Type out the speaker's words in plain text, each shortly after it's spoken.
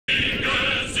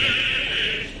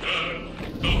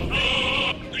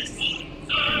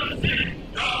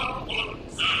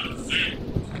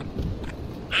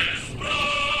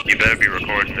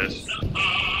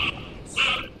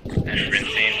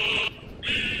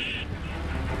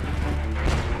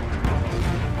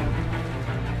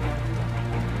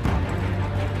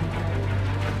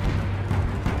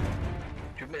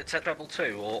set level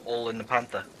 2 or all in the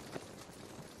Panther?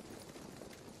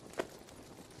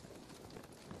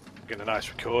 Getting a nice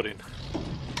recording.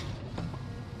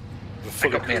 I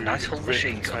got me a nice whole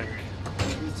machine gun.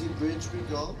 Easy bridge we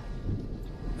go.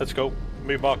 Let's go.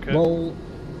 Move marker. Roll.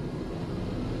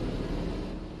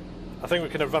 I think we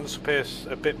can advance up here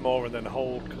a bit more and then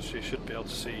hold, because you should be able to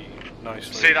see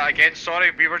nicely. Say that again,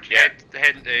 sorry, we were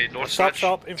heading north. Stop,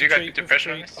 Do you get infantry,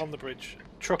 depression infantry on the bridge.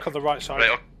 Truck on the right side.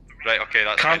 Right, okay,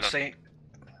 that's Can't fine. see.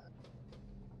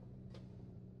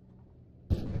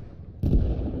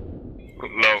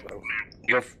 Low.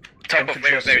 You're Top of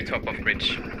bridge, very top of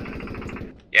bridge.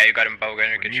 Yeah, you got him,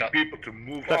 Bogan, good shot. People to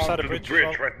move Left on side to of the bridge bridge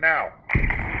as well. right now.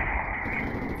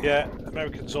 Yeah,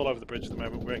 Americans all over the bridge at the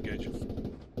moment. We're engaging.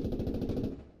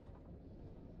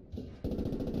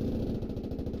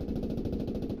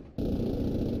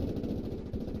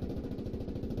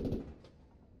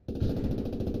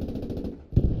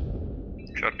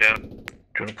 Truck down. Do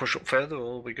you want to push up further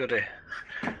or are we good here?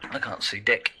 I can't see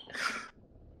Dick.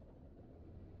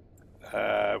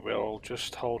 We'll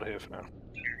just hold here for now.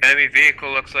 Enemy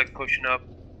vehicle looks like pushing up.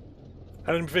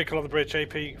 Enemy vehicle on the bridge,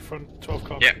 AP, front 12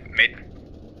 o'clock. Yeah, mid.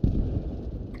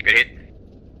 Good hit.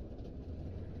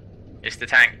 It's the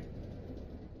tank.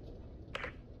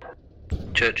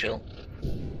 Churchill.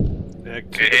 Yeah,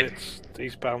 Good good hit. hits.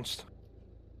 He's bounced.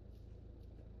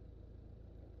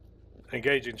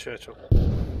 Engaging Churchill.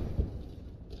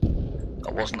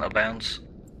 That wasn't a bounce.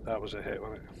 That was a hit,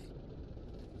 wasn't it?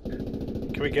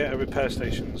 Can we get a repair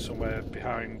station somewhere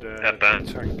behind the bound.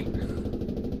 tank?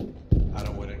 I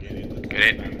don't want to get in. Good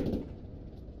hit.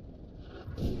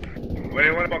 Where do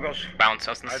you want to buckles? Bounce,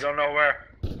 I Austin's. don't know where.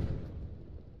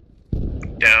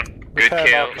 Down. Good Repair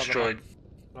kill. mark on the Destroyed.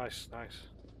 map. Nice, nice.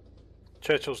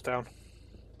 Churchill's down.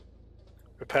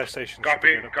 Repair station Copy,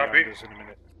 should be up copy. behind us in a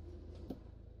minute.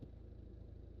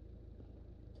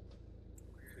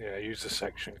 Yeah, use the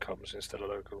section comms instead of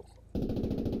local.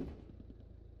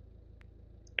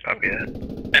 Copy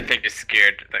that. I think he's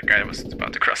scared that guy was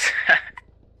about to cross. Up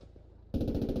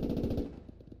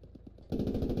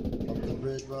the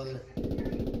bridge, brother.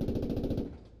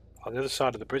 On the other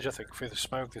side of the bridge, I think, through the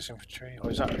smoke, there's infantry.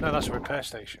 Or is that? No, that's a repair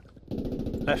station.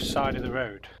 Left side of the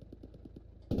road.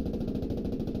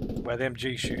 Where the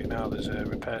MG's shooting now, there's a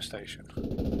repair station.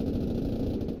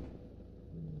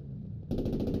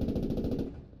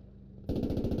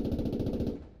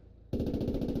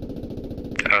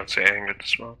 I don't see anything with the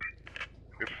smoke.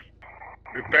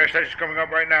 Repair station's coming up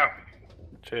right now.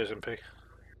 Cheers, MP.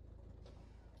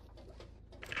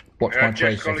 Watch Yeah, my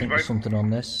trace, I College, think mate. there's something on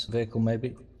this vehicle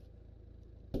maybe.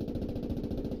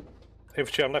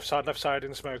 Infantry on left side in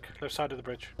the smoke. Left side of the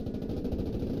bridge.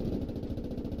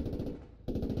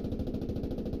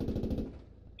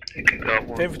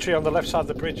 The infantry on the left side of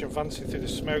the bridge advancing through the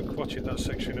smoke, watching that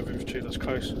section of infantry that's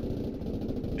close.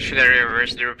 Should I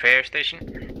reverse the repair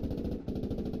station?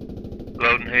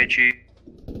 Loading HE.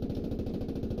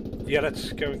 Yeah,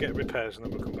 let's go and get repairs and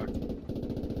then we'll come back.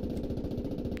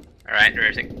 Alright,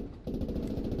 reversing.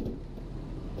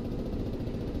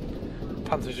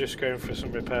 Panther's just going for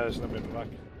some repairs and then we'll be back.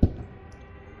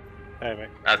 Hey mate.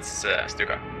 That's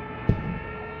Stuka.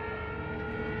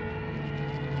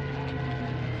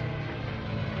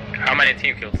 How many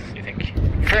team kills do you think?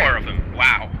 4 of them.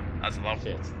 Wow, that's a lot of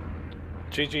kills.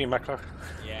 GG, Macla.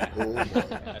 Yeah, Oh,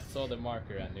 I saw the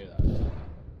marker, I knew that.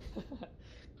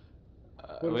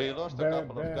 We lost a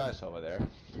couple of guys over there.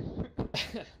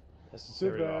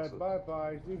 Too bad, bye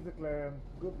bye, leave the clan,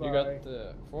 goodbye. You got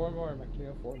 4 more,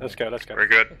 McLeod, 4 more. Let's go, let's go. We're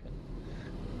good.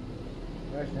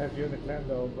 Nice to have you in the clan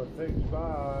though, but thanks,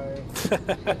 bye.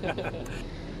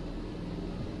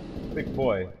 Big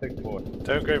boy, big boy.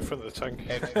 Don't go in front of the tank.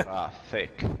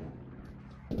 Thick.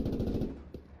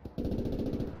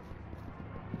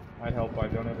 I'd help, I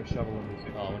don't have a shovel in this.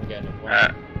 Oh, I'm gonna get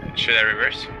him. Should I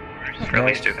reverse?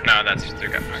 Release Stuka. No, that's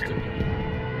Stuka. Okay.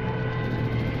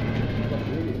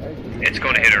 It's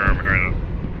going to hit our armor car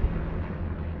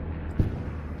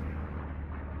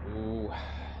though. Ooh.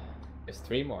 There's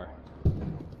 3 more.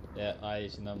 Yeah, I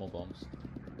use normal bombs.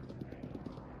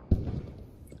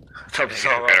 Toby's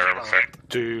Better armor car.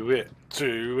 Do it.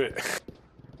 You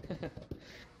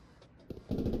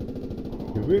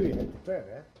really had to fair,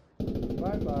 eh?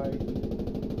 Bye bye.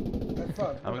 Have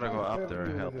fun. I'm gonna go up there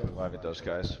and help revive those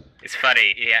guys. It's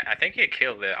funny, yeah, I think he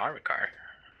killed the armor car.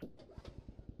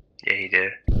 Yeah, he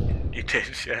did. You did,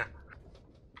 yeah.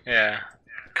 Yeah.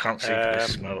 Can't see the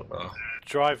smoke though.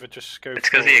 Driver just go It's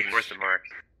because he forwards. ignores the mark.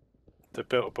 They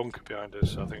built a bunker behind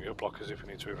us, so I think it'll block us if we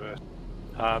need to reverse.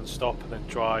 And stop and then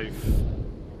drive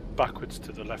backwards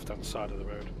to the left hand side of the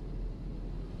road.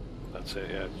 That's it,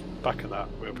 yeah. Back of that,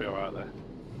 we'll be alright there.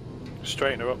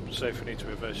 Straighten her up, so if we need to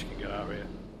reverse, you can get out of here.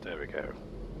 There we go.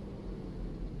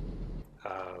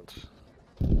 And...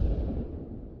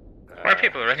 Why are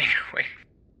people running away?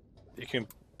 You can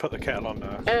put the kettle on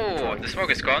now. Oh, the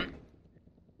smoke is gone.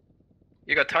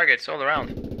 You got targets all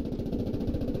around.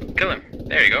 Kill him.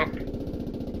 There you go.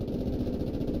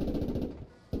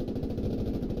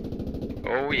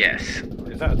 Oh yes.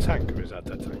 Is that a tank or is that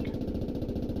a dead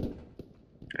tank?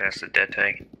 That's the dead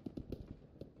tank.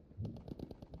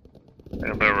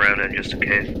 I'll go around it just in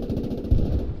case.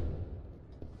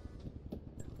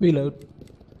 Reload.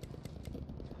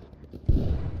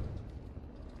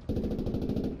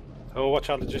 Oh, watch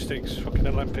our logistics. Fucking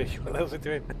LMP. What the hell's it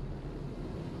doing?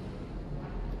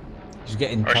 He's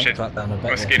getting Oh tank shit. tracked down a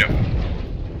bit. Mosquito.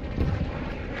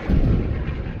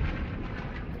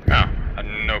 Oh, I had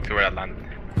no clue where that landed.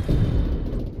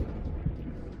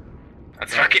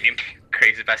 That's fucking him,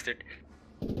 crazy bastard.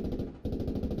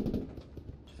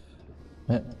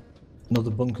 Yeah. Another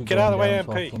bunker. Get out of the way, going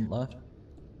down MP. far front left.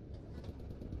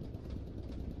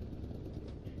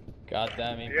 God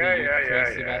damn it, Yeah, you yeah,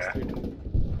 crazy yeah. bastard.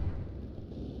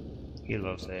 He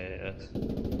loves AS.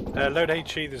 Load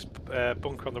HE, there's a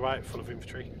bunker on the right full of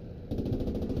infantry.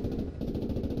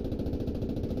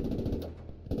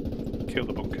 Kill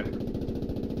the bunker.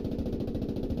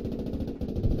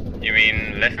 You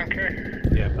mean left anchor?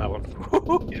 Yeah, that one.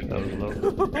 That was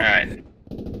low. Alright.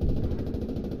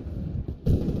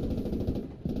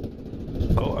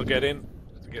 Oh, I'll get in.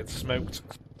 Get smoked.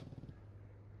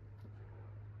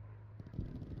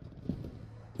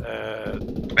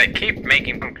 They keep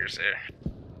making bunkers there.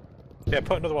 Yeah,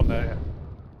 put another one there.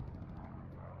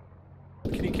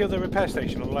 Yeah. Can you kill the repair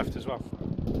station on the left as well?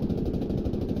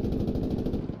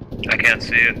 I can't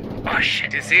see it. Oh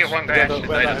shit, you see one guy Yeah, actually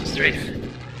where died that on the street.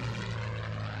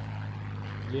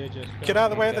 Get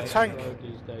out of the way of the tank!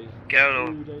 Get out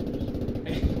of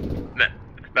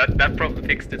That probably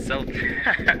fixed itself.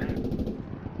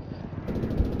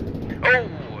 Oh,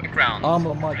 ground. Armor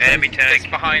on my enemy tank. It's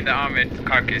tank. behind the armored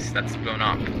carcass that's blown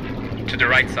up. To the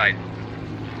right side.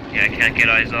 Yeah, I can't get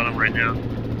eyes on him right now.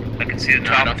 I can see the No,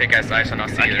 top. I don't think I has eyes on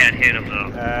us I either. can't hit him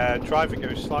though. Driver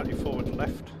goes slightly forward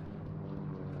left.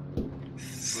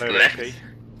 Load Left. AP.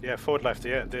 Yeah, forward left,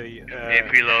 yeah.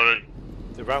 AP loaded.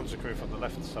 The rounds are coming from the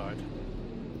left side.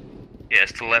 Yeah,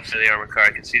 it's to the left of the armor car.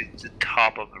 I can see the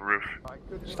top of the roof.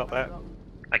 Stop there.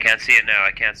 I can't see it now.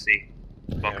 I can't see.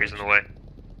 Bunker's in the way.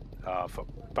 Ah,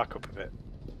 back up a bit.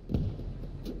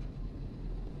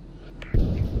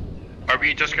 Are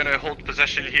we just gonna hold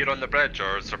position here on the bridge,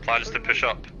 or is there plans to push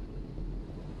up?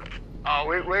 Oh,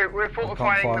 we're can't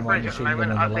fortifying the find my bridge at the machine gun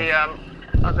moment on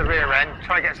the at the rear end.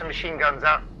 Try to get some machine guns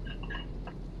out.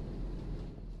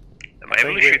 Am I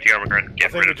able to shoot the armor car and I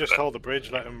get think rid we of just it? hold the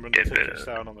bridge, let them run the Get rid tickets of-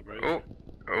 down on the bridge. Oh,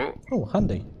 oh. Oh,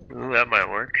 handy. Ooh, that might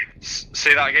work.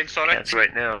 Say that again, sorry? That's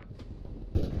right now.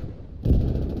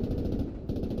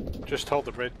 Just hold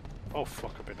the bridge. Oh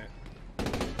fuck, I've been hit.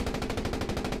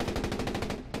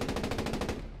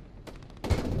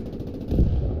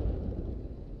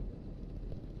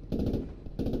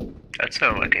 That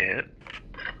sounded like a hit.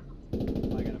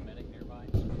 I got a medic nearby.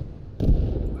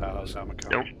 That's armor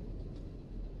car. Nope.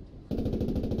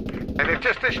 And they've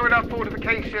just destroyed our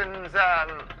fortifications,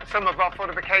 some of our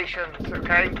fortifications,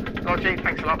 okay? Logie,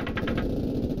 thanks a lot.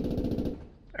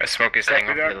 Smoke is staying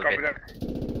Copy off a that, little copy bit.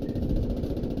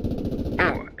 that.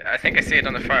 Oh, I think I see it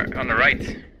on the right.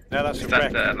 No, that's Is a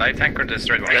that wreck. the light tank or the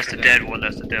destroyed one? That's the dead one.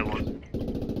 That's the dead one.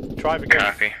 Driver go.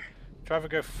 Copy. Driver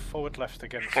go forward left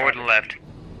again. Forward and left.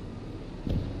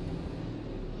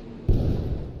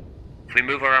 If we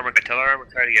move our armor car, tell our armor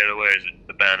car to get away. Is it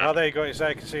the banner? Oh, there you go. He's there.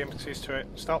 I can see him. I can see his turret.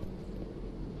 Stop.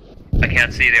 I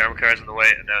can't see the armor car's in the way,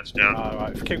 and now it's down.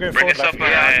 Alright, keep going Bring forward us up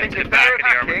left. Yeah, I to think the if back they're of the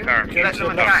armor attacking, car. Get let to them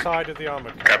the left attack. side of the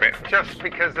armor car. Copy. Just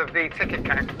because of the ticket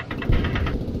count.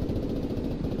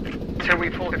 Till we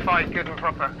fortify good and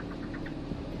proper.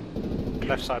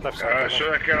 Left side, left side.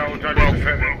 So I can all try to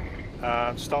defend it.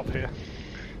 And stop here.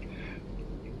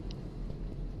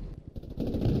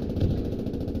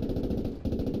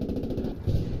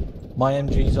 My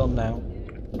MG's on now.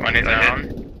 One is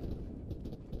on.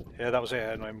 Yeah, that was it,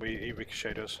 and when he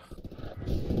ricocheted us.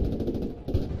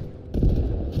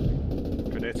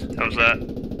 Good hit. How's that?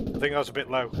 I think that was a bit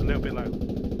low, a little bit low.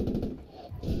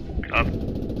 Up.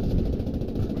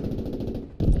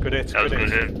 Good hit, That was good a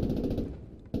hit. good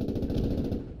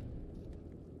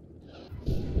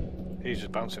hit. He's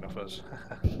just bouncing off us.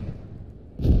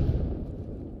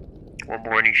 One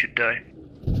more and he should die.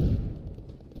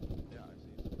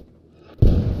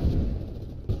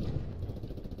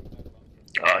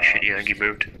 Oh shit, yeah, I think he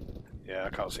moved. Yeah, I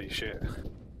can't see shit.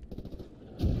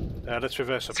 Let's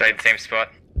reverse up. It's right, same spot.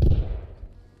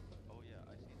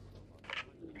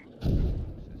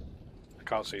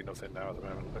 can't see nothing now at the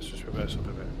moment. Let's just reverse up a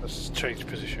bit. Let's change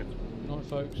position. Alright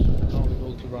folks, can't be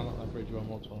able to run up that bridge one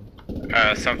more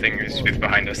time. Something is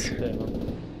behind us.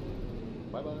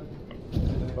 Bye bye.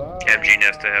 Bye. MG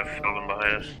needs to have filled in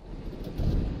behind us.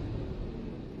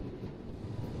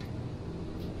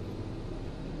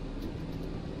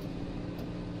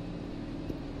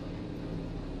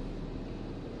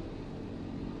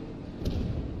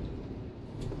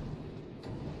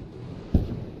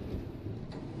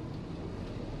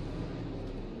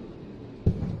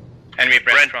 Enemy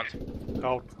Brent front.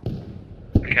 Oh,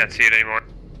 I can't see it anymore.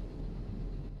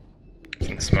 It's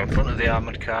in the smoke. In front of the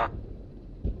armoured car.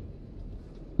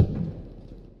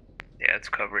 Yeah, it's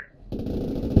covered.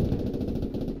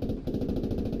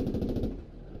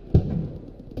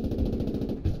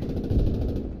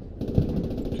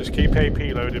 just keep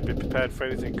AP loaded. Be prepared for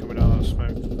anything coming out of that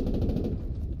smoke.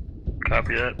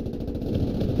 Copy that.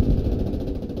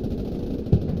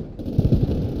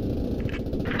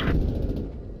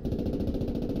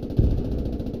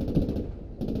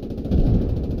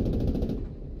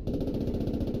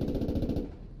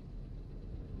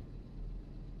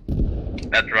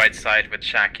 That right side with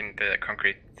Shack in the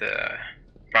concrete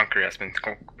bunker has been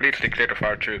completely cleared of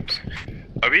our troops.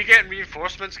 Are we getting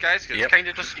reinforcements, guys? 'Cause Yep. it's kind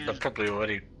of just They're probably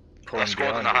already pulling a squad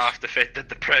and a behind us. half defended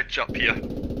the bridge up here.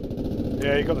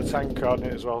 Yeah, you got the tank card in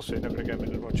it as well, so you're not going to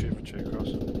get much infantry across.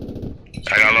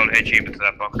 I got a lot of HE into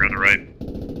that bunker on the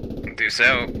right. Do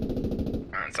so.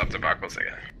 It's up to Buckles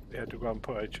again. Yeah, do go and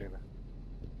put HE in there.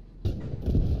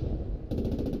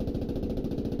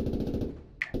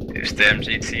 There's the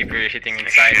MGT we're hitting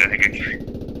inside. Shit, I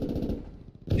think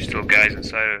there's still guys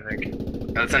inside, I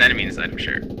think. That's an enemy inside for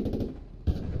sure.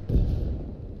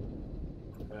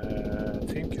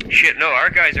 Team kill. Shit, no, our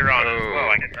guys are on as well.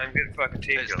 I'm getting fucking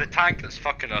team It's killed. the tank that's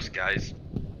fucking us, guys.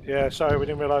 Yeah, sorry, we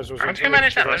didn't realise there was. How did we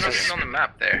manage that? There's nothing on the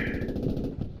map there.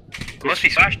 There must be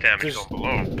splash damage There's-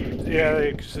 going below. Yeah,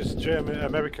 because there's German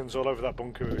Americans all over that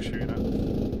bunker we were shooting at.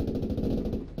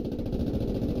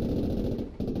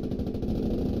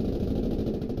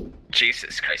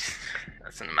 Jesus Christ,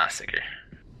 that's a massacre.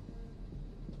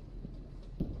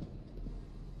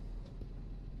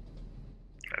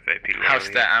 I have AP loaded. How's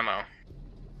the ammo?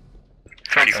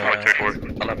 34,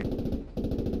 34.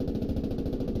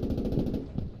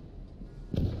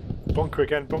 Bunker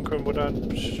again, bunker and wood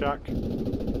and shack.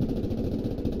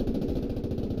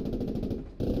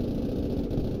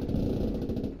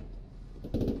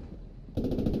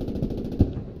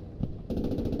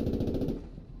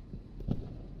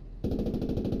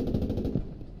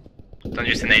 Don't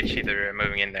use an HE, they're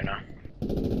moving in there now. Yeah,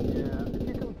 if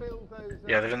you can build those.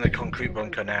 Yeah, they're in the concrete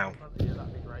bunker now. Yeah,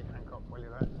 that'd be great, Hancock, will you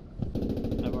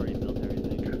that? I've already built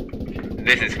everything.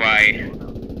 This is why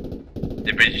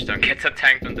the British don't get so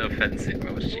tanked on the offensive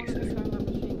mode, If you want to Jesus. go down that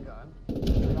machine gun,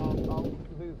 then I'll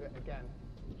move it again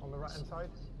on the right hand side.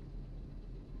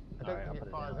 I don't think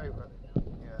it fires over.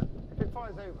 Yeah. If it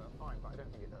fires over, fine, but I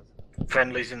don't think it does.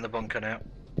 Friendly's in the bunker now.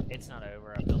 It's not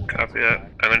over. I built Copy that.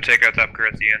 I'm gonna take out that bunker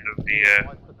at the end of the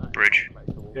I put that in bridge. one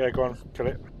place to walk, Yeah, go on, kill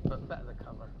it. But better the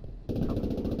cover.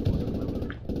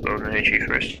 Cover. Load an HE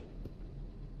first.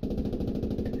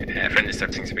 Yeah, friendly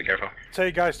stuff seems to be careful. Tell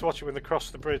you guys to watch it when they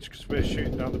cross the bridge, because we're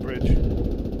shooting down the bridge.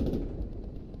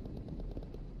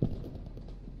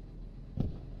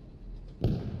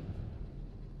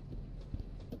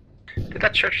 Did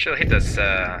that Churchill hit us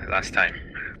last time?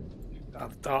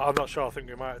 I'm not sure, I think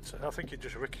we might. I think it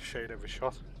just ricocheted every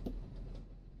shot.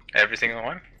 Every single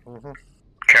one? Mm-hmm.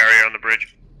 Carrier on the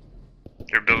bridge.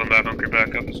 They're building that bunker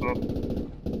back up as well.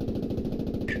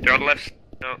 They're on the left.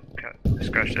 No,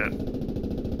 scratch that.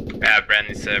 Yeah, Bren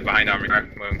is behind army car,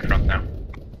 moving front now.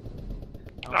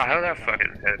 Oh, how that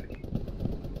fucking heavy?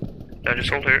 Now just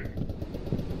hold here.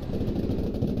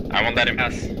 I won't let him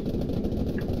pass.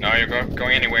 No, you're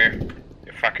going anywhere,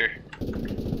 you fucker.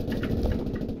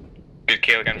 Good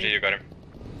kill, Gamgee, you got him.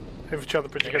 Infantry on the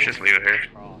bridge Let's again. just leave it here.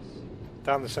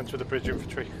 Down the centre of the bridge,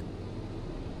 infantry.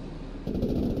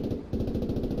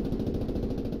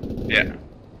 Yeah.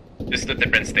 Just let the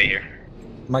Brent stay here.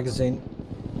 Magazine.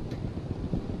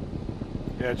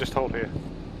 Yeah, just hold here.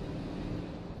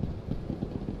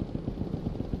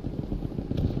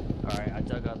 Alright, I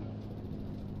dug up.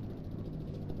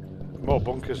 More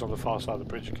bunkers on the far side of the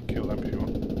bridge, you can kill them if you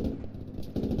want.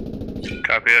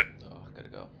 Copy it. Oh, gotta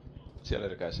go. See you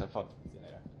later, guys. Have fun.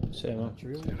 See you, man.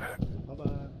 Bye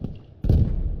bye.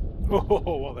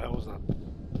 Oh, what the hell was that?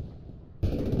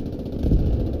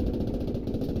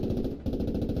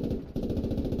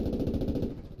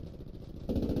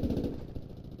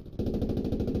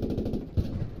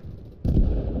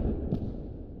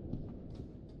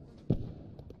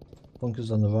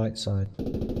 bunker's on the right side.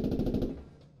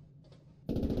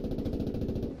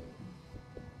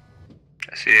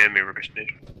 I see the enemy repair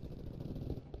station.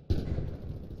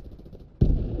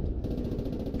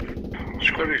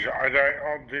 Scotties, are they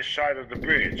on this side of the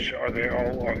bridge? Or are they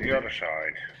all on the other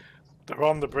side? They're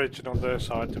on the bridge and on their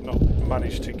side. They've not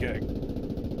managed to get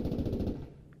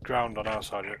ground on our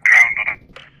side yet.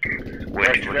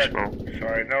 Waiting for the smoke. So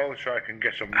I know, so I can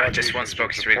get some money. Just one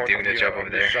smoke is really doing the job over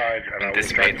there. Side, and I will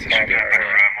This try mate to should be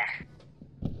monitor.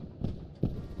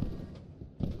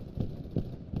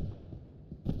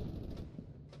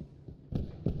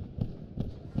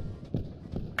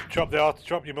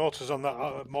 Drop your mortars on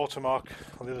that mortar mark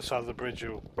on the other side of the bridge.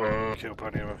 You'll kill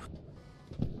plenty of them.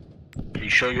 Are you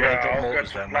sure you want to drop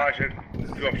mortars down there?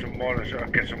 And drop some mortars,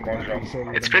 get some mortars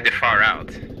on. It's pretty far out.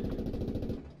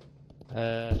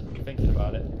 Thinking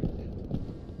about it.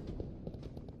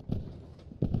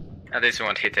 At least we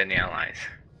won't hit any allies.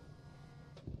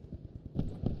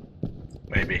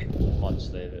 Maybe. Might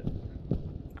just leave it.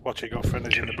 Watch it, got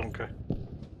friendlies in the bunker.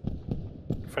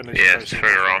 Friendlies Yeah, close it's in.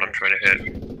 further on, I'm trying to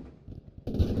hit.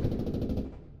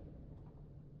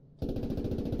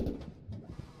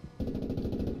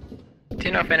 Do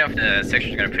you know if any of the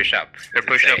sections are going to push up? They're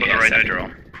pushing up on the right after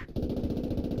all.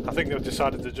 I think they've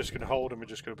decided they're just going to hold and we're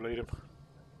just going to bleed them.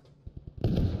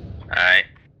 Alright.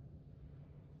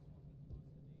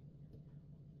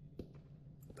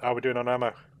 How are we doing on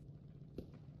ammo?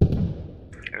 I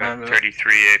got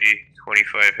 33 AD,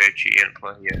 25 HE, and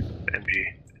plenty of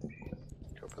MG.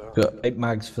 Got 8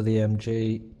 mags for the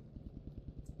MG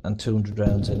and 200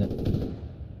 rounds in it.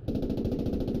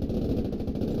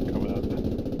 Cover that then.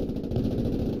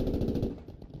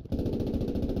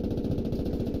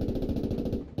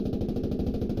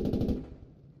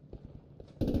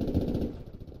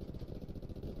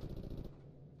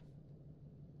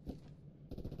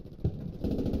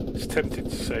 It's tempting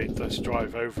to say let's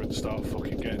drive over and start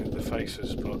fucking getting in the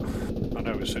faces, but I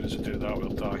know as soon as I do that we'll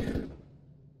die.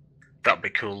 That'd be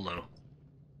cool though.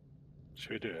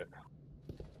 Should we do it?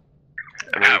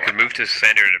 I mean, we could move to the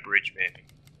center of the bridge, maybe.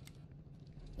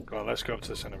 Go on, let's go up to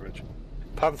the centre bridge.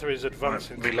 Panther is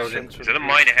advancing to the reloading. centre. Is that a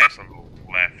mine ahead on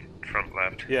the left, front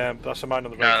left? Yeah, that's a mine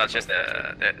on the road. No, that's just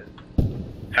the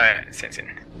alright, since in.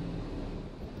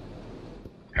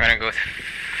 I'm gonna go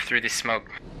through this smoke.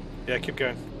 Yeah, keep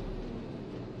going.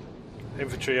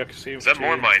 Infantry, I can see Is that infantry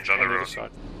more mines on the other road?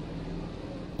 side.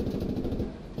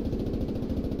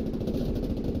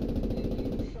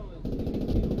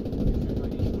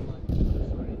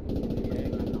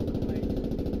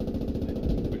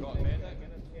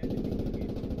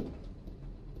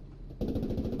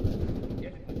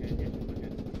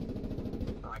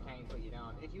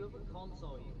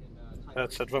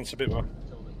 Let's advance a bit more.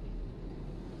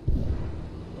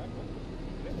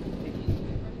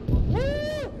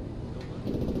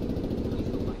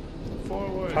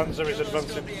 Forward. Panzer is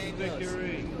advancing.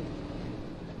 Victory.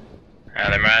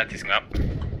 The Marat is up.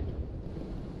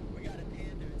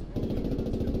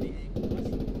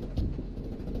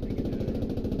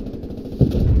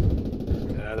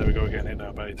 Yeah, there we go again, hit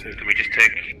now by 80. Can we just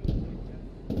take...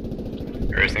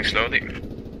 Reversing slowly.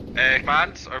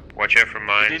 Commands, are Watch out for we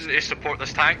mines. needing to support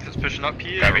this tank that's pushing up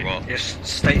here? Very well. Just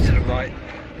stay to the right.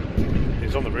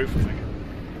 He's on the roof, I think.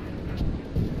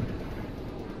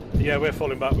 Yeah, we're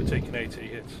falling back, we're taking 80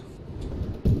 hits.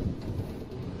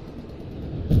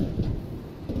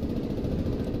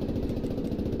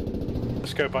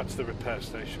 Let's go back to the repair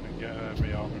station and get a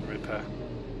rearm and repair.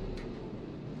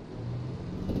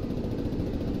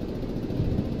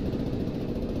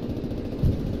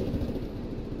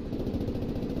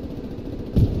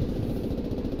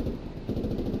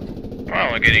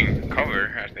 Well, we're getting cover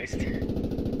at least. Yeah,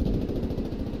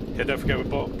 don't forget we've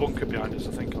got a bunker behind us,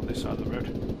 I think, on this side of the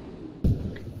road.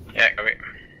 Yeah, copy.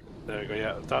 There we go,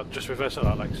 yeah, that, just reverse that,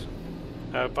 Alex.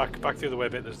 Back the other way a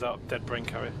bit, there's that dead brain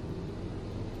carrier.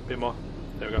 A bit more.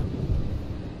 There we go.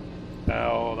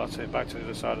 Now, that's it, back to the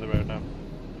other side of the road now.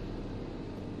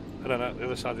 No, the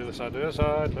other side, left side of the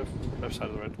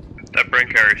road. That brain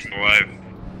carrier's still alive.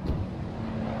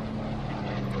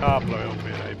 Ah, blow it up with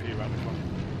an AP round the corner.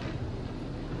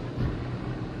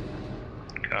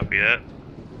 Copy that.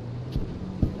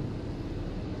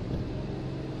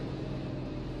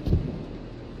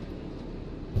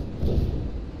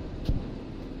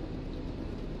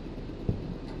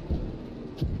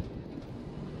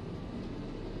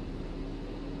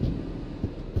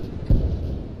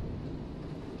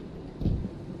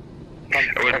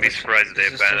 I wouldn't be surprised if they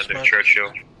abandoned their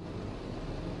Churchill.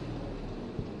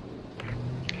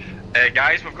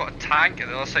 Guys, we've got a tank at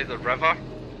the other side of the river,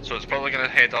 so it's probably going to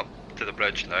head up to the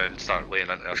bridge now and start laying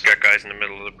into us. We've got guys in the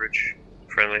middle of the bridge.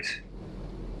 Friendlies.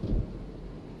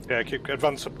 Yeah, keep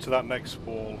advance up to that next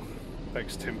wall,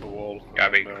 next timber wall.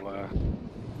 Gabby. There.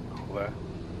 I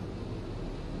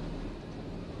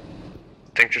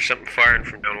think there's something firing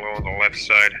from down low on the left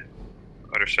side,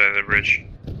 other side of the bridge.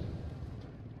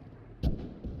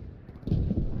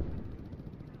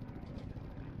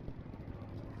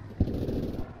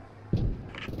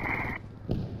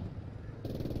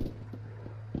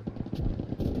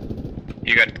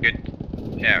 You got good.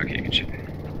 Yeah, okay, good shit.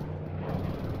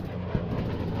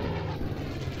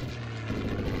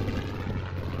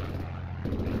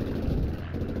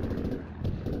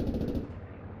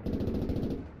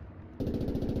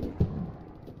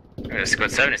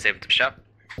 Squad 7 is able to push up.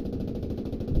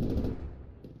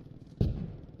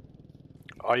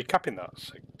 Are you capping that,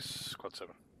 Squad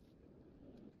 7?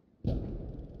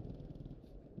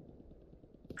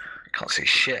 Can't see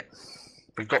shit.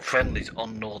 We've got friendlies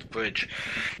on North Bridge.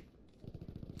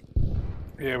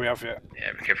 Yeah, we have, yeah.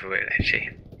 Yeah, be careful with it, actually.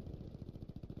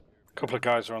 A couple of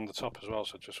guys are on the top as well,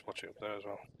 so just watch it up there as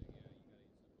well.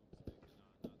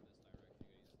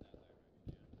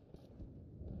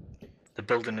 The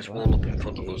building is wall up in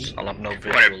front of us. I'll have no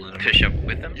visual. Want to push up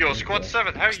with them? Yo, Squad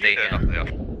 7, how are Stay you doing here. up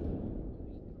there?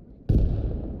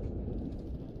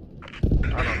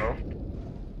 I don't know.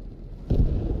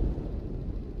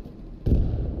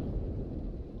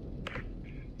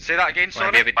 Say that again, Want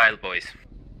sorry? to be a bit wild, boys.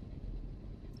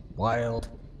 Wild.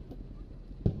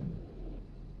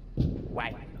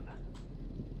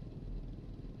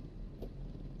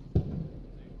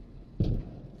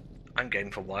 I'm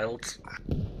game for wilds.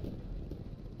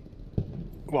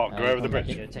 What, go over the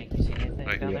bridge? Right.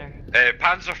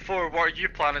 Panzer 4, what are you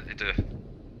planning to do?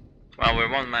 Well, we're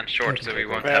one man short, so we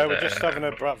won't have We're the... just having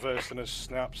a bratwurst and a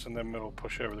snaps, and then we'll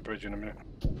push over the bridge in a minute.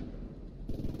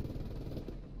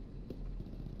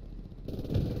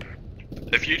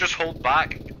 If you just hold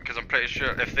back, because I'm pretty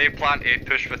sure if they plan to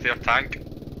push with their tank,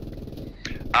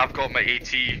 I've got my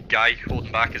AT guy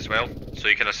holding back as well, so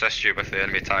he can assist you with the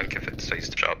enemy tank if it decides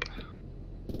to jump.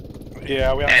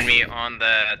 Yeah, we haven't, Enemy on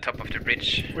the top of the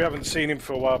bridge. we haven't seen him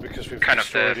for a while because we've Kind of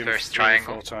destroyed the him first 3 or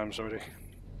triangle. 4 times already.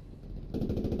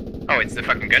 Oh, it's the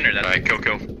fucking gunner then. Right, cool.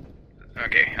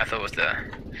 Okay, I thought it was the...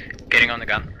 getting on the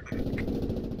gun.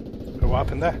 Oh, what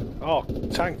happened there? Oh,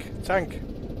 tank.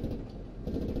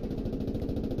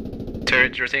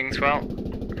 Turret rotating as well.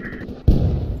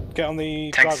 Get on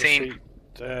the Tank driver's scene.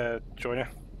 seat, Joiner.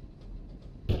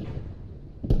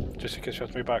 Just in case you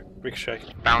have to move back. Ricochet.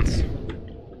 Bounce.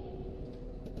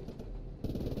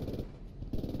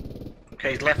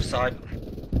 Okay, he's left side.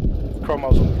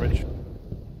 Cromwell's on the bridge.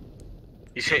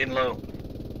 He's hitting low.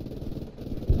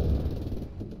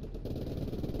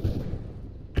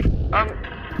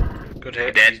 Good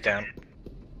hit. Dead. He's down.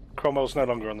 Cromwell's no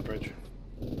longer on the bridge.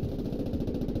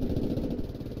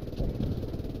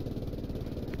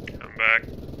 I'm back.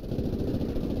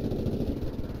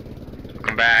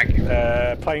 Come back.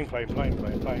 Plane.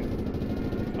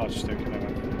 I'll just do it now.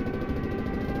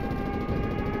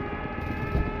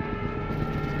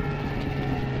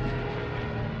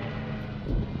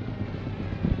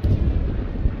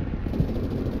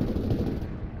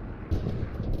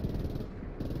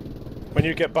 When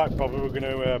you get back, Bobby, we're going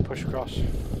to push across.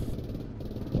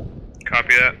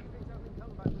 Copy that.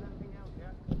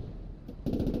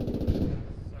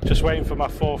 Just waiting for my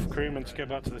 4th crewman to get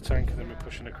back to the tank, and then we're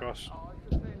pushing across.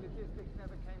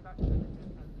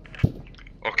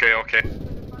 Okay.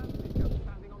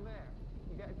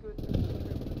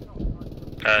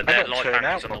 That light tank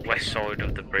is on the west side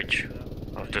of the bridge.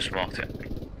 I've just marked it.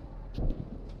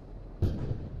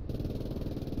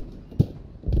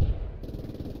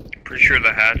 Pretty sure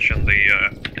the hatch and the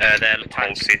the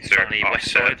tank seats is are on the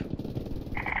west offset. side.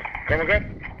 Come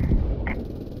again?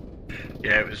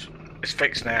 Yeah, it's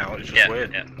fixed now. It's just Yeah,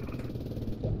 weird. yeah.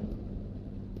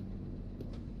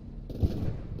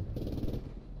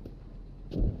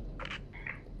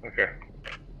 Okay.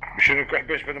 We should have got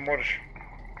best bij de modders.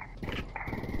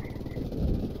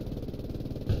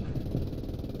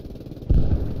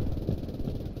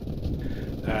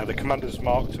 The commander's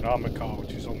marked an armour car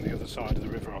which is on the other side of the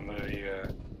river on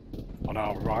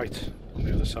our right, on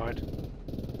the other side.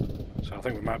 So I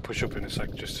think we might push up in a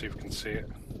sec just to see if we can see it.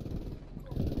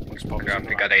 Once Bob's on the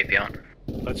We got right. AP on.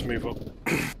 Let's move up.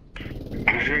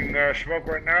 Using smoke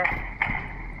right now.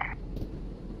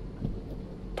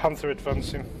 Panther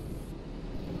advancing.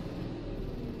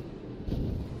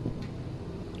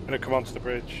 Gonna come onto the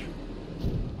bridge.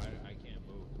 I can't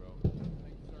move, bro.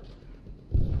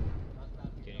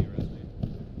 Can you arrest me?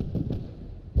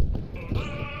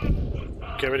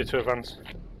 Get ready to advance.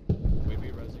 We'd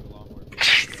be resting a lot more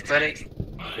Ready?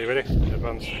 Are you ready?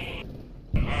 Advance. Here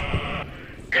we go.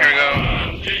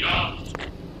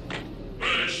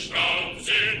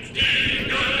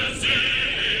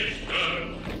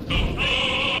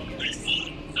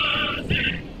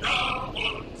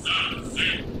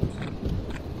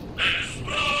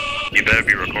 You better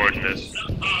be recording this.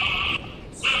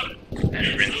 And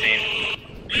sprint scene.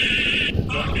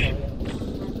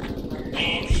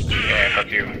 Yeah, fuck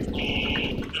you.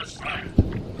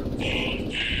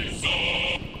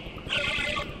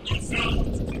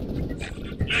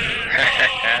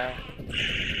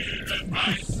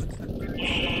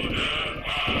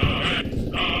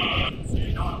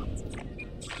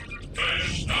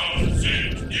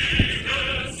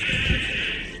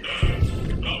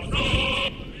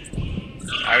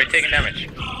 Are we taking damage?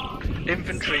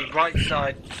 Infantry, right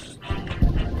side.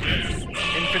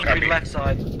 Infantry, Copy. left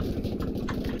side.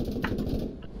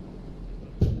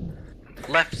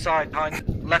 Left side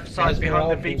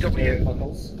behind the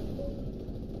VW.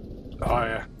 Oh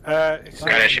yeah. It's,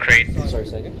 Garage crate. Sorry,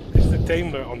 second. it's the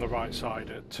Daimler on the right side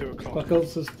at 2 o'clock.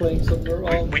 Buckles is playing somewhere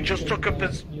on. We just took a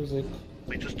music.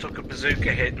 We just took a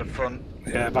bazooka hit in the front.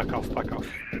 Yeah, back off, back off.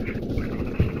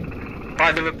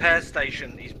 By the repair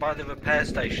station. He's by the repair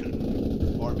station.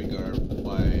 Barbiger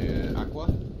by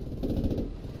Aqua.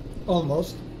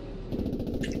 Almost.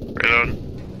 Reload.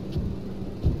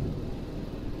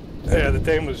 Yeah, the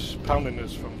Daimler's pounding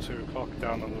us from 2 o'clock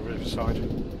down on the riverside.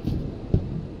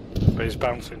 But he's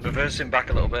bouncing. Reversing back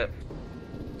a little bit.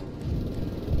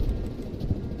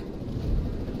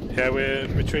 Yeah, we're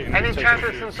retreating. Any taking chance a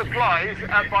of few- some supplies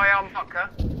by Marker?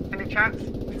 Any chance?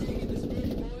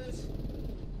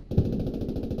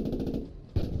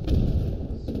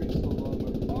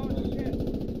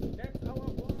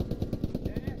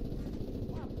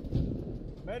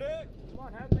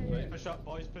 Push up,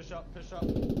 boys, push up, push up.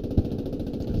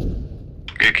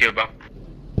 Good kill, Bob.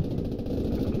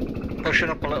 Pushing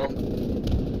up a little.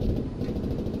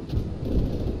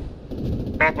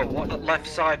 Bobber, what left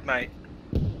side, mate?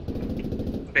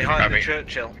 Behind Copy. the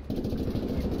Churchill.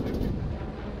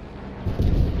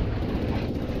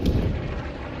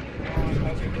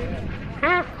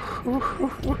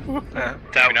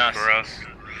 That was for us.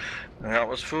 That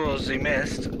was for us, he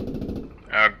missed.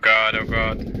 Oh god, oh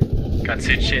god. Can't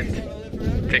see shit.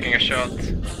 Taking a shot.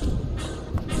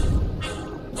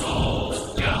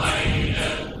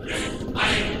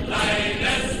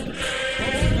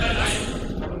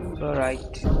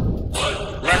 Alright.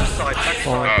 Left side, back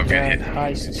side. Oh, good hit.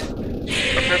 Heist.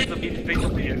 Above the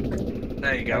VW.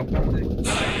 There you go.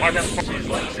 Why them bosses,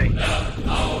 Lexi?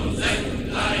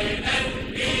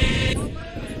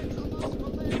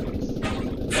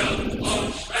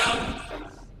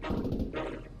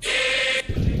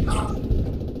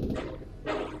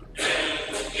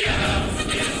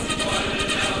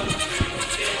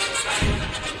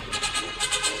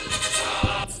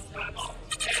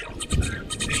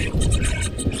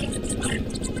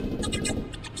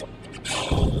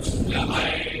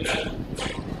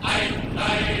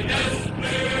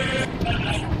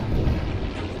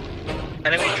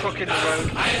 Enemy truck in the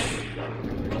road.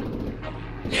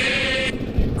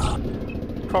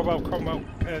 Cromwell,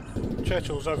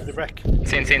 Churchill's over the wreck.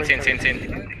 Sin.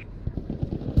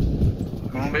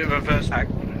 One bit of reverse back.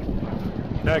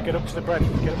 No, get up to the bread,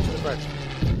 get up to the bread.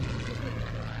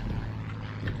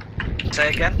 Say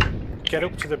again? Get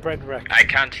up to the bread wreck. I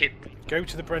can't hit. Go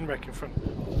to the bread wreck in front.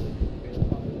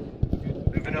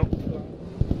 Moving up.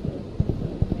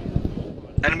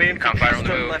 Enemy Can't fire on the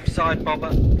infantry move. left side, Bobber.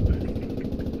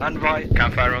 And right.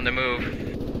 Can't fire on the move.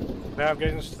 Now I'm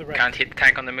getting us to the wreck. Can't hit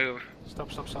tank on the move.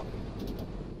 Stop.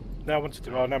 Now I want to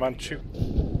do. Oh no, man, shoot.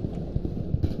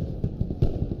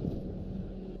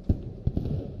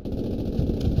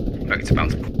 Look, it's a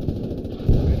bounce.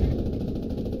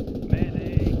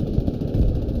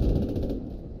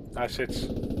 Nice hits.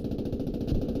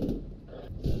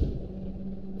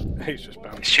 He's just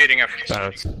bounced. Shooting a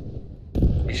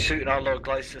He's shooting our Lord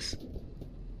Glacis.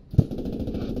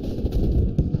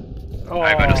 Oh,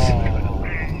 I got us.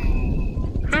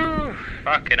 Whew,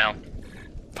 fucking hell.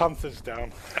 Panther's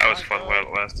down. That was fun while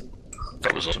it lasted.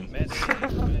 That was awesome.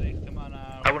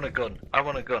 I want a gun. I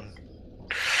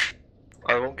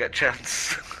won't get a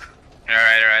chance.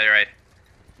 Alright.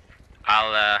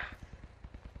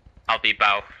 I'll be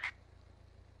bow.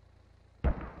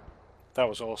 That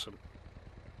was awesome.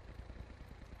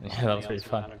 Yeah, that was pretty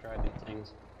fun.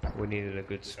 We needed a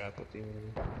good strap at the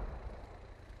end.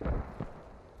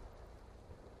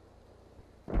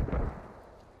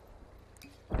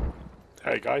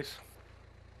 Hey guys.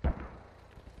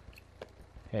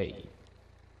 Hey.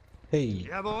 Hey.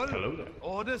 Hello there.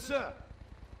 Order, sir.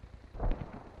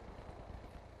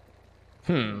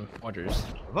 Orders.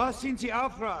 Was sind Sie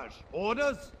Aufrage?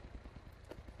 Orders?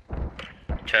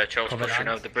 Churchill's pushing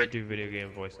over the bridge. Do video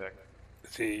game voice act.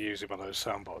 Is he using one of those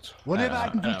soundboards? Whatever I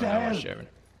can do to help.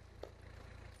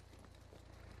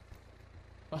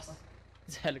 Was?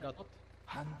 Ist Helikopter?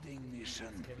 Hunting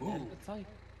mission.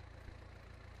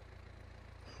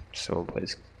 So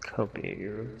plays company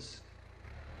heroes.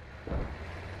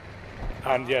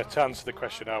 And yeah, to answer the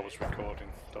question, I was recording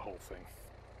the whole thing.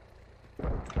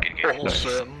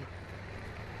 Awesome.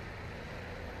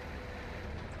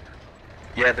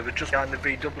 Yeah, they were just behind the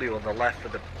VW on the left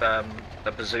with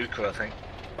the bazooka, I think.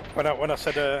 When I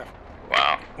said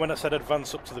wow. When I said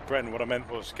advance up to the Bren, what I meant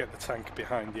was get the tank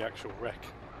behind the actual wreck.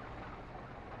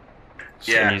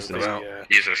 So Yeah, use it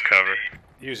as cover.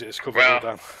 Use it as cover. Well,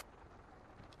 down.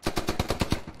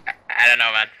 I don't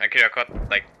know, man. I could have got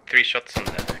like 3 shots on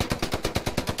the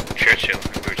Churchill.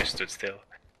 We just stood still.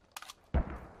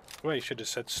 Well, you should have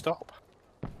said stop.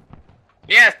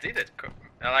 Yes, did it.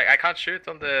 Like I can't shoot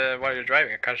on the while you're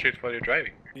driving. I can't shoot while you're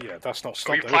driving. Yeah, that's not Are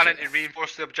stop. you planning to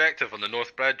reinforce the objective on the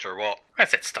North Bridge or what? I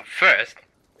said stop first.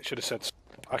 You should have said stop.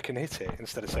 I can hit it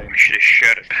instead of saying. We should have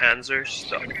shot at Panzer.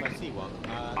 Stop. I see one.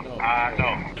 No.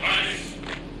 No.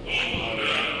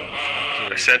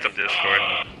 I sent him Discord.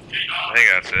 I think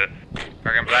that's it.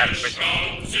 Fucking black.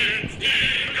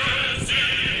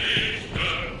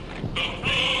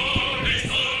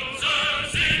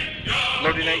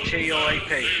 Loading HE or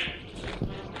AP?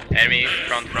 Enemy,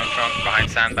 front, behind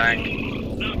sandbank.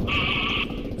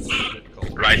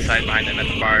 Right side behind the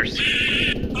metal bars.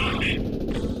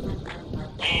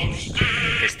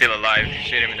 He's still alive,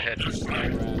 shoot him in the head.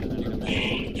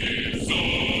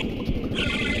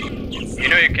 You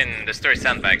know you can destroy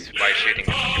sandbags by shooting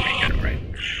them with your main gun, right?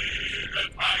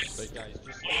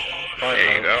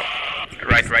 There you go.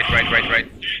 Right.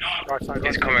 Right side.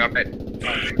 He's coming up it.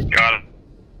 Got him.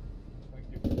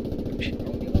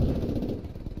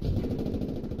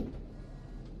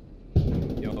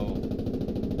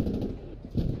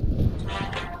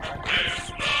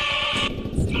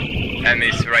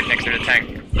 Enemies right next to the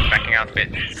tank, backing out a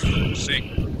bit.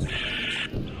 See.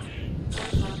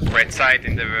 Right side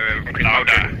in the green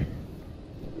motor.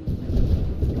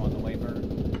 On the way, bird.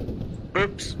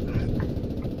 Oops.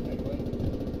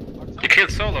 You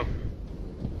killed Solo.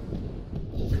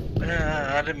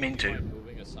 I didn't mean to.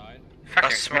 Moving aside. Fucking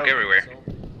That's smoke smoke. everywhere.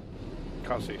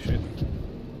 Can't see shit.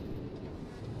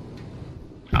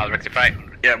 I'll rectify.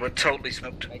 Yeah, we're totally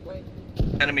smoked.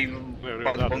 Enemy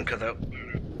bunker though.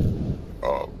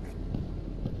 Oh.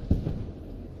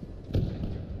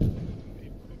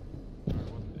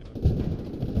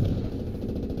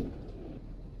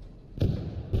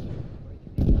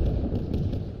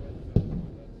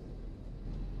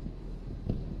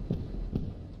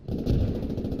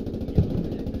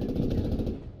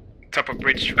 Top of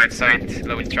bridge, right side,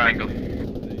 lowest triangle.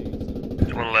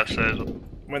 One left side as well.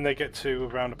 When they get to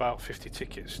around about 50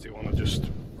 tickets, do you want to just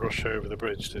rush over the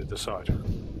bridge to the side?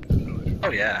 Oh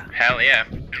yeah. Hell yeah.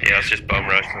 Yeah, let's just bum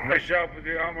rush them. Nice job with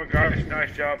the armor, guys.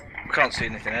 Nice job. We can't see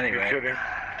anything Good anyway. shooting.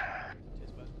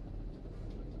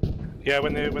 Yeah,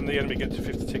 when the enemy get to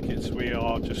 50 tickets, we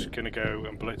are just going to go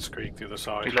and blitzkrieg the other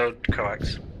side. Reload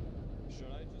coax.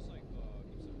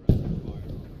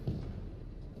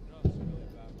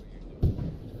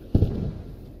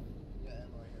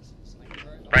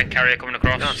 Brand carrier coming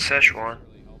across. Not Szechuan.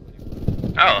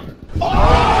 Oh.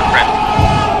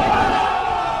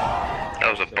 That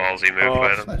was a ballsy move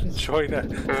by them. China.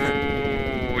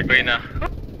 Ooh, China.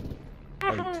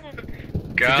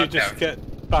 Did God you just get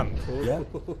banned? Yeah.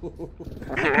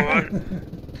 What?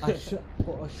 I shot.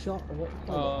 What a shot. What?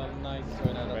 Oh, nice.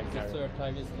 Right now, that's the third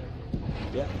time, isn't it?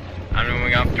 Yeah. I'm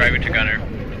moving up, driver to gunner.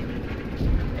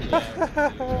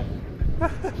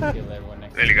 Kill everyone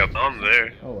next Nearly got bombed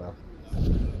there. Oh well.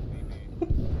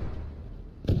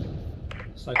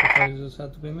 Sacrifices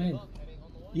had to be made.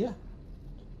 Yeah.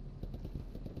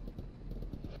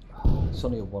 It's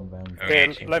only a 1 round.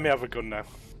 Yeah, let me have a gun now.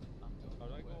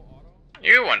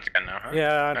 You want to gun now, huh?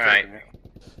 Yeah, I'm Alright. taking it.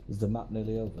 Is the map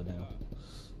nearly over now?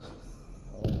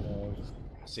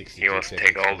 He wants to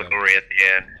take all the glory at the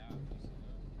end.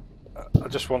 I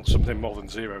just want something more than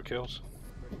 0 kills.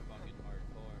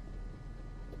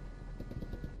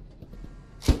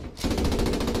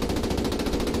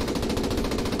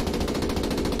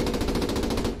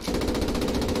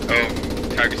 Oh,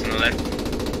 target's on the left.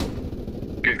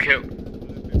 Good kill.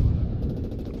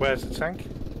 Where's the tank?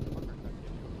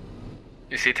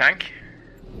 You see tank?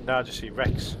 No, I just see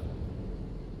Rex.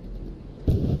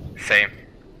 Same.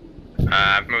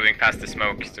 I'm moving past the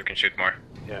smoke so we can shoot more.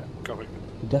 Yeah, got it.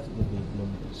 We definitely need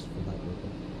numbers for that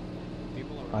weapon.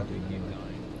 I do anyway.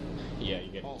 Yeah,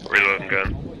 you get it. Reloading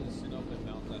gun.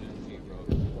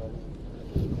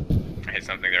 I hit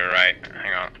something to the right.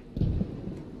 Hang on.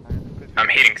 I'm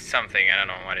hitting something, I don't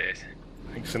know what it is.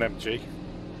 I think it's an MG.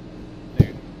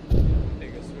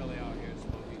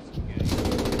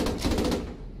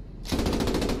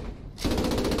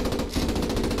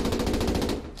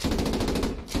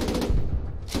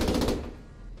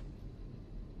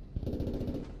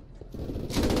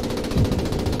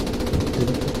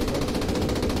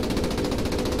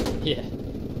 Yeah.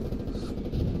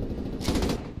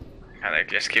 And I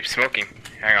just keep smoking.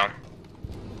 Hang on.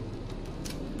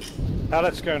 Now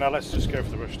let's go. Now let's just go for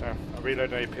the rush now. I'll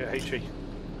reload an AP HE.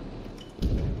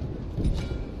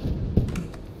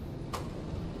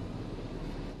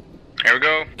 Here we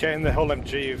go. Get in the whole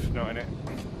MG if not in it.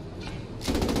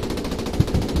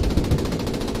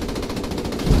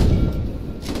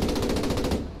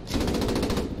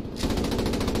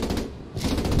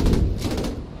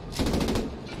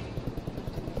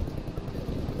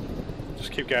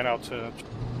 Just keep going out to...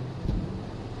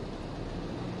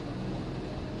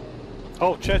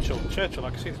 Oh, Churchill,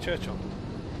 I can see the Churchill.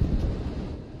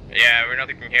 Yeah, we're not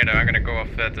even here though. I'm gonna go off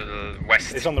to the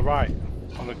west. It's on the right.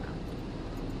 On the...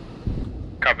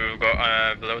 Copy, we'll go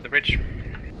below the bridge.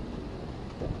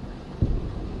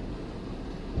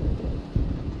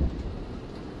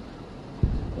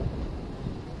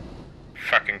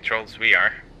 Fucking trolls we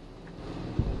are.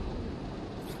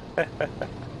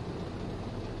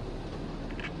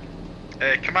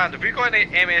 Command, have we got any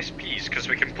MSPs? Because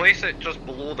we can place it just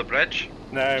below the bridge.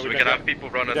 No, so we can have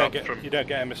people running up from... You don't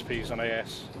get MSPs on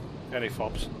AS. Only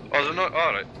FOBs. Oh, is it not?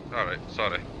 Alright,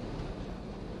 sorry.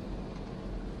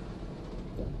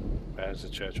 There's the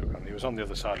Churchill gun. He was on the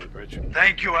other side of the bridge.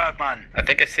 Thank you, Erdman. I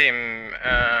think I see him,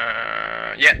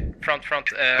 yeah, front,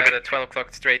 at 12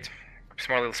 o'clock straight.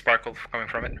 Small little sparkle coming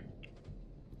from it.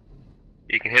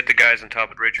 You can hit the guys on top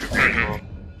of the bridge as well.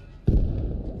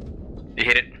 You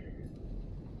hit it.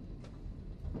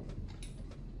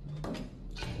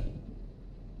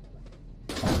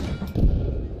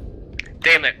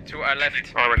 Damn it, to our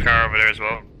left. Armored car over there as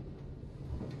well.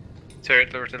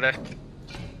 Turret over to the left.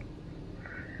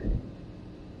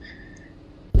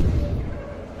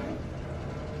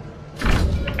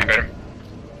 I got him.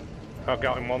 I've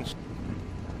got him once.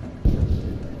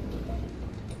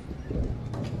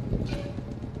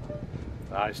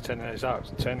 Ah, he's turning his out.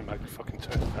 He's turning like a fucking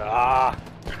turn. Ah!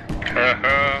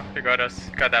 You got us.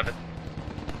 God damn it.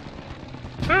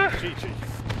 GG.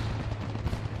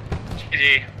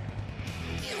 GG.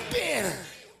 Better.